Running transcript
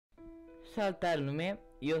Salutare lume,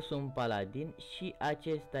 eu sunt Paladin și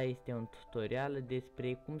acesta este un tutorial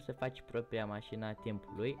despre cum să faci propria mașina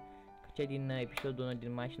timpului, cea din episodul 1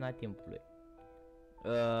 din mașina timpului.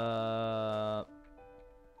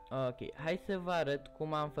 Ok, hai să vă arăt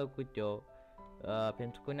cum am făcut eu,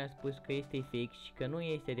 pentru că ne-a spus că este fake și că nu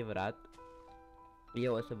este adevărat.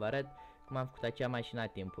 Eu o să vă arăt cum am făcut acea mașina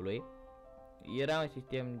timpului. Era un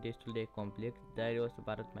sistem destul de complex, dar eu o să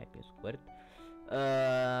vă arăt mai pe scurt.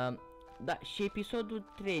 Da, și episodul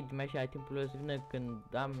 3 din mașina timpului o să vină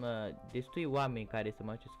când am destui oameni care să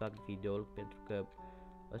mă ajute să fac videoul, pentru că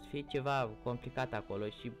o să fie ceva complicat acolo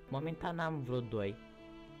și momentan am vreo 2.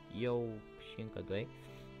 Eu și încă 2.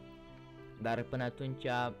 Dar până atunci,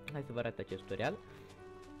 hai să vă arăt acest tutorial.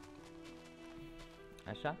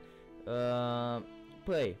 Așa.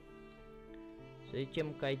 Păi, să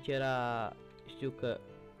zicem că aici era, știu că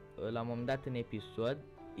la un moment dat în episod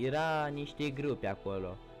era niște grupe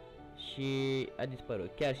acolo și a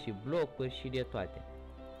dispărut, chiar și blocuri și de toate.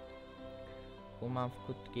 Cum am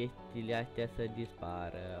făcut chestiile astea să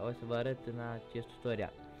dispară, o să vă arăt în acest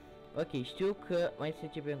tutorial. Ok, știu că, mai să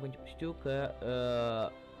începem cu început, știu că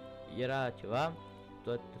era ceva,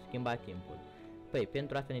 tot schimba timpul. Păi,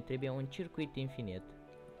 pentru asta ne trebuie un circuit infinit.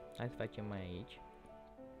 Hai să facem mai aici.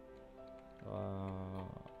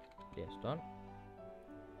 Redstone.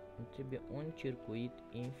 Îmi trebuie un circuit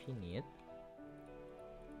infinit.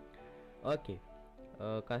 Ok.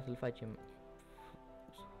 Ca să-l facem...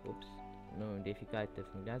 Ups. Nu, de fiecare dată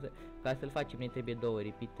funcționează. Ca să-l facem ne trebuie două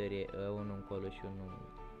repeatere, unul încolo și unul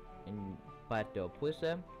în partea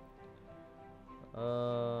opusă.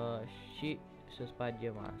 Și să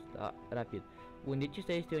spargem asta rapid. Bun, deci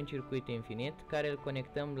acesta este un circuit infinit care îl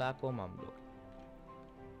conectăm la command block.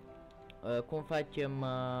 Cum facem...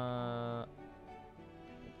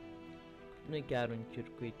 nu e chiar un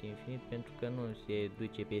circuit infinit, pentru că nu se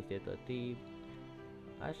duce peste tot, e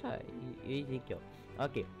așa, îi zic eu.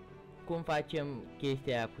 Ok, cum facem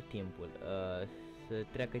chestia aia cu timpul, să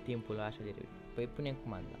treacă timpul așa de repede? Păi punem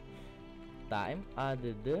comanda time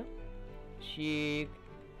add și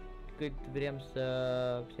cât vrem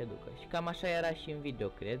să se ducă. Și cam așa era și în video,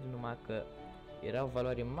 cred, numai că era o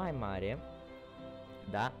valoare mai mare.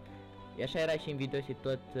 Da, așa era și în video, și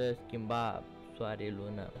tot schimba soare,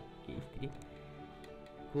 lună, chestii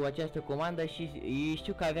cu această comandă. Și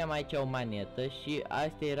știu că aveam aici o manetă și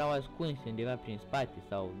astea erau ascunse undeva prin spate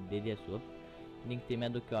sau de desubt, din câte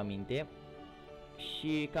mi-aduc eu aminte.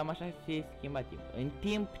 Și cam așa se schimba timpul. În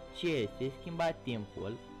timp ce se schimba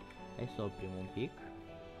timpul, hai să oprim un pic.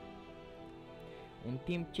 În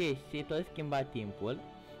timp ce se tot schimba timpul,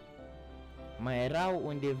 mai erau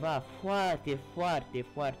undeva foarte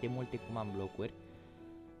multe command blocuri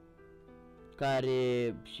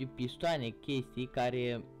care și pistoane, chestii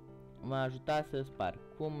care mă ajuta să sparg.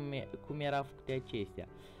 Cum erau făcute acestea?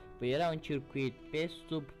 Păi era un circuit pe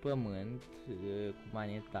sub pământ cu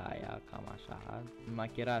maneta aia, cam așa, numai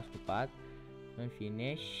că era stupat, în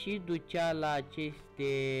fine, și ducea la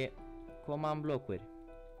aceste command blocuri.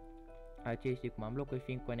 Aceste command blocuri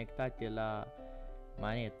fiind conectate la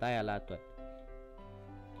maneta aia, la tot.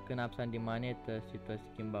 Când apăsam din manetă se tot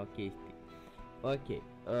schimbau chestii. Ok.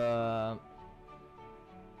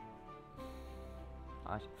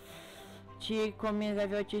 Așa. Ce comenzi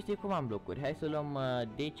aveau aceste command blocuri? Hai să luăm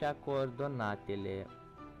deci coordonatele.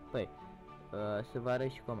 Păi, să vă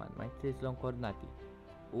arăt și comand. Mai trebuie să luăm coordonatele.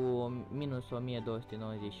 Minus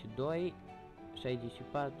 1292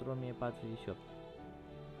 64 1048.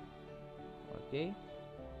 Ok.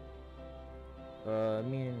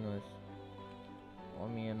 Minus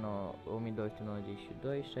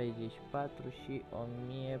 1292 64 și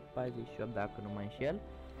 1048, dacă nu mă înșel.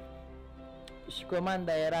 Și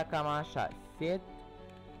comanda era cam așa, set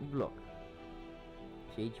block.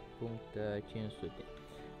 Și aici punct 500.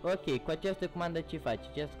 Ok, cu această comandă ce face?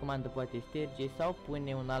 Această comandă poate șterge sau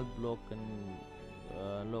pune un alt bloc în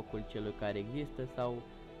locul celui care există sau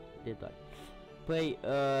de toate. Păi,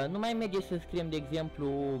 nu mai merge să scriem, de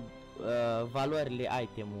exemplu, valorile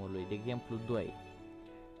itemului, de exemplu 2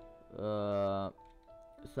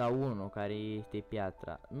 sau 1, care este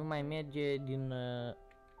piatra. Nu mai merge din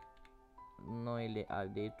noile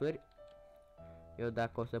update-uri. Eu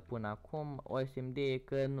dacă o să pun acum, o să-mi dea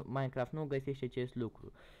că Minecraft nu găsește acest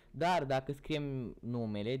lucru. Dar dacă scriem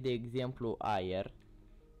numele, de exemplu aer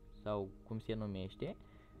sau cum se numește,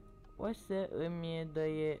 o să îmi dă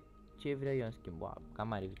ce vreau eu în schimb. Cam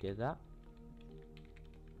mare viteza.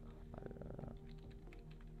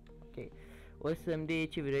 Ok. O să-mi dea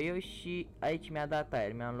ce vreau eu și aici mi-a dat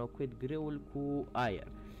aer. Mi-a înlocuit greul cu aer.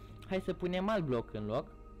 Hai să punem alt bloc în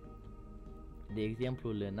loc. De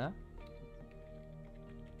exemplu lână.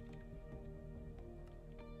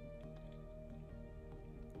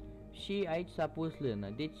 și aici s-a pus lână.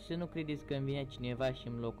 Deci să nu credeți că îmi vine cineva și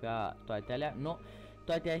îmi înlocuia toate alea. Nu,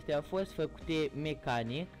 toate astea au fost făcute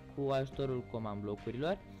mecanic cu ajutorul comand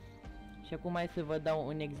blocurilor. Și acum hai să vă dau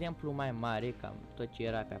un exemplu mai mare, cam tot ce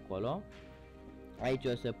era pe acolo. Aici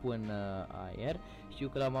o să pun aer. Știu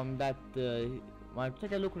că la un moment dat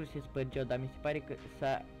toate lucrurile se spărgeau, dar mi se pare că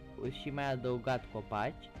s-a și mai adăugat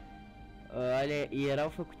copaci. Ale erau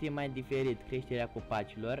făcute mai diferit, creșterea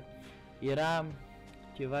copacilor. Era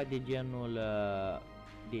ceva de genul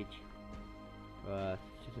deci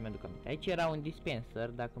ce să-mi aduc aminte. Aici era un dispenser,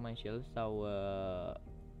 dacă mă înșel, sau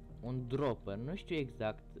un dropper, nu știu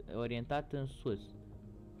exact, orientat în sus.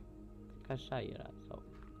 Cred că așa era, sau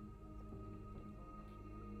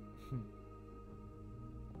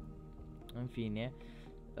în fine,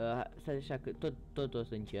 stai așa că tot o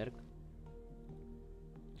să încerc.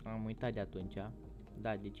 Am uitat de atunci.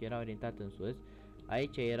 Da, deci era orientat în sus.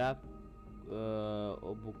 Aici era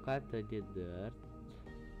o bucată de dirt.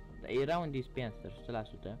 Era un dispenser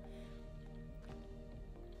 100%.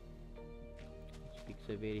 Explic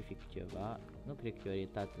să verific ceva. Nu cred că e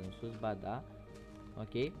orientat în sus, ba da.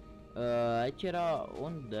 Ok. Aici era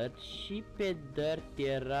un dirt și pe dirt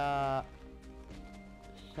era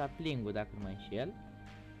sapling-ul, dacă nu mă înșel.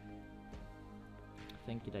 Să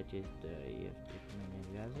închid acest ieftin, că nu mă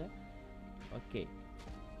enervează. Ok.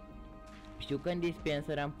 Știu că în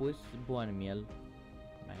dispenser am pus bone meal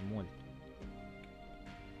mai mult.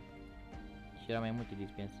 Și erau mai multe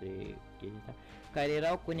dispensere chestii astea, care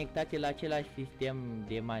erau conectate la același sistem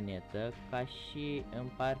de manetă, ca și în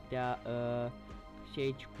partea și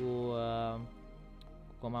aici cu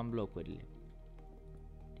command blocurile.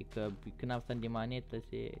 Adică când apăsam de manetă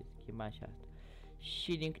se schimba și asta.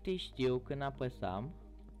 Și din câte știu, când apăsam,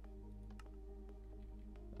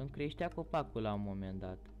 îmi creștea copacul la un moment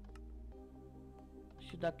dat.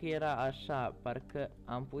 Și dacă era așa, parcă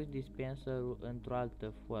am pus dispenserul într-o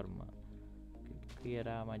altă formă. Cred că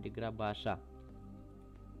era mai degrabă așa.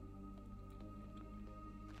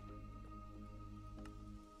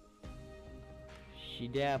 Și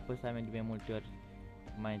de-aia apăsam de mai multe ori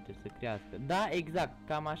mai întâi să crească. Da, exact,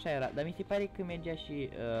 cam așa era. Dar mi se pare că mergea și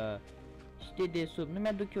și de sub. Nu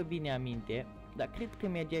mi-aduc eu bine aminte, dar cred că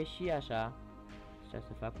mergea și așa. Așa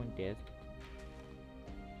să fac un test.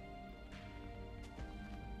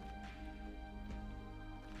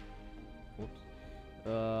 Ups.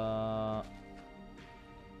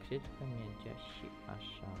 Cred că mergea și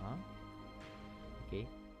așa. Ok.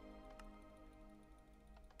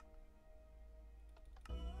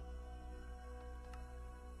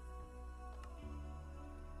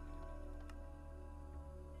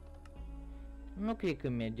 Nu cred că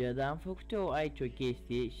merge, dar am făcut eu aici o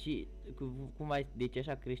chestie și cumva, deci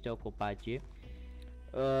așa creșteau copacii.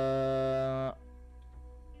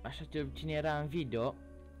 Așa cine era în video.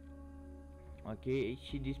 Ok,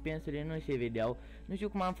 și dispenserele nu se vedeau. Nu știu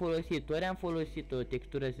cum am folosit, ori am folosit o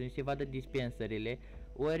textură să nu se vadă dispenserele,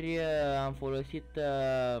 ori am folosit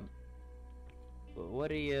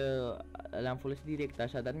l-am folosit direct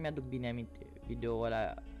așa, dar nu mi-aduc bine aminte video-ul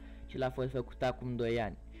ăla și l-a fost făcut acum 2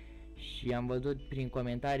 ani. Și am văzut prin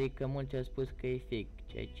comentarii că mulți au spus că e fake,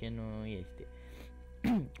 ceea ce nu este.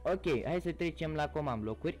 Ok, hai să trecem la command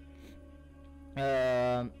blocuri.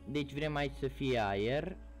 Deci vrem aici să fie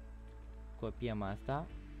aer. Copiem asta.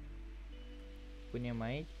 Punem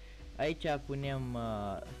aici. Aici punem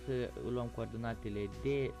să luăm coordonatele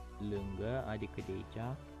de lângă, adică de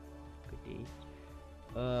aici. Cât de aici?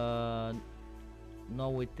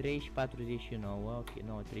 9, 3 și 49. Ok,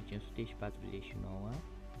 9, 3, 500 și 49.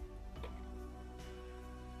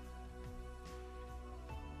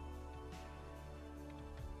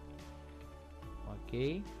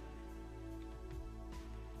 Ok.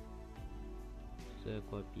 Să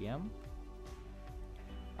copiem.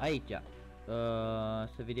 Aici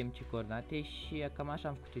să vedem ce coordonate și cam așa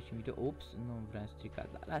am făcut și în video. Ups, nu vreau să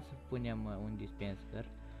stricat, dar lasă punem un dispenser.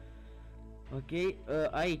 Ok,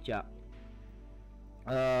 aici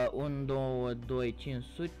 1, 2, 2,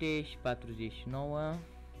 500 și 49. 1,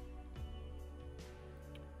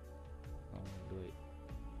 2,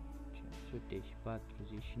 500 și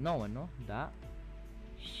 49, nu? Da.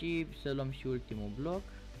 Și să luăm și ultimul bloc.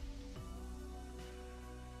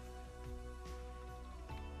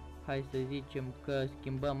 Hai să zicem că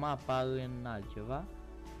schimbăm apa în altceva.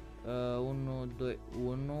 1, 2,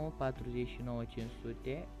 1, 49,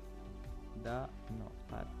 500. Da, nu,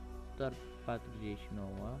 doar 49.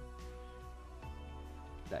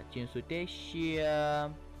 Da, 500 și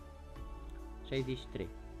 63.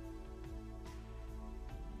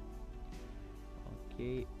 Ok,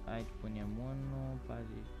 aici punem 1,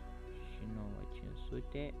 49,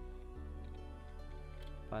 500.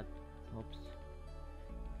 Ops.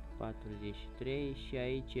 43 și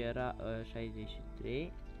aici era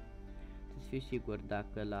 63. Să fiu sigur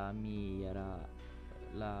dacă la mi era,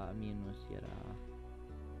 la minus era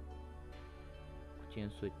cu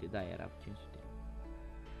 500, da, era cu 500.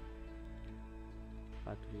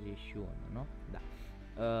 41, nu? Da.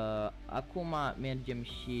 Acum mergem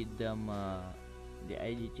și dăm de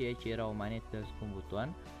aici, ceea ce era o manetă cu un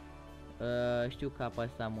buton. Știu că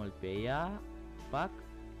apăsam mult pe ea, fac,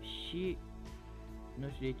 și nu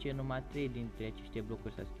știu de ce numai 3 dintre aceste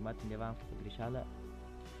blocuri s-a schimbat, undeva am făcut greșeală,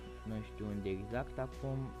 nu știu unde exact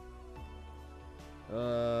acum.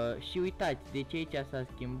 Și uitați, de ce aici s-a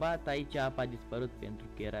schimbat, aici apa a dispărut pentru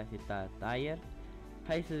că era setat aer.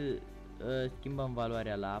 Hai să schimbăm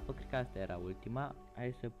valoarea la apă, cred că asta era ultima.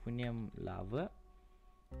 Hai să punem lavă.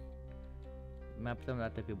 Mai apăsăm o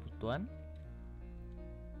dată pe buton.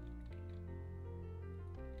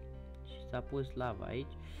 Și s-a pus lava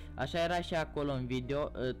aici. Așa era și acolo în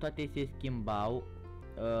video, toate se schimbau.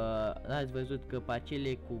 Ați văzut că pe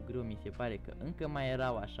acele cu grâu mi se pare că încă mai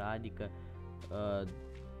erau așa, adică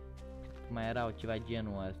mai erau ceva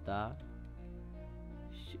genul ăsta.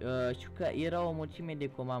 Știu că era o mulțime de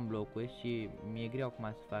comand blocuri și mi-e greu acum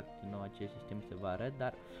să fac din nou acest sistem să vă arăt,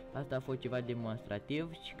 dar asta a fost ceva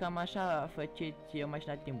demonstrativ și cam așa faceți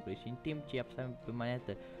mașina timpului și în timp ce apăsam pe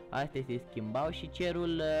manetă astea se schimbau și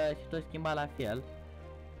cerul se tot schimba la fel.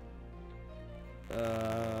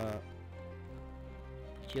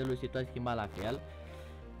 Cerul se tot schimba la fel.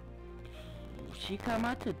 Și cam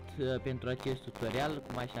atât pentru acest tutorial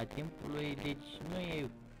cu mașina timpului, deci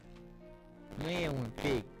nu e un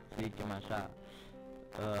fake, să zicem așa.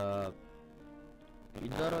 E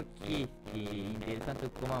doar o chestie interesantă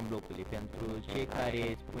cu comand blocului pentru cei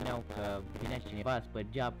care spuneau că vinea cineva,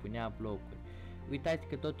 spărgea, punea blocuri. Uitați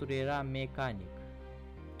că totul era mecanic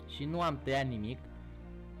și nu am tăiat nimic.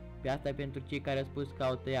 Pe asta pentru cei care au spus că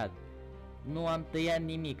au tăiat. Nu am tăiat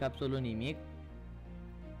nimic, absolut nimic.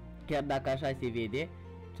 Chiar dacă așa se vede,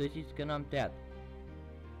 să știți că nu am tăiat.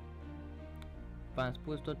 V-am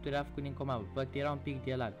spus, totul era făcut din comand, poate era un pic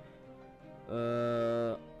de lag.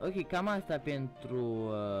 Ok, cam asta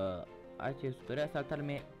pentru acest tutorial.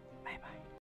 Salutare,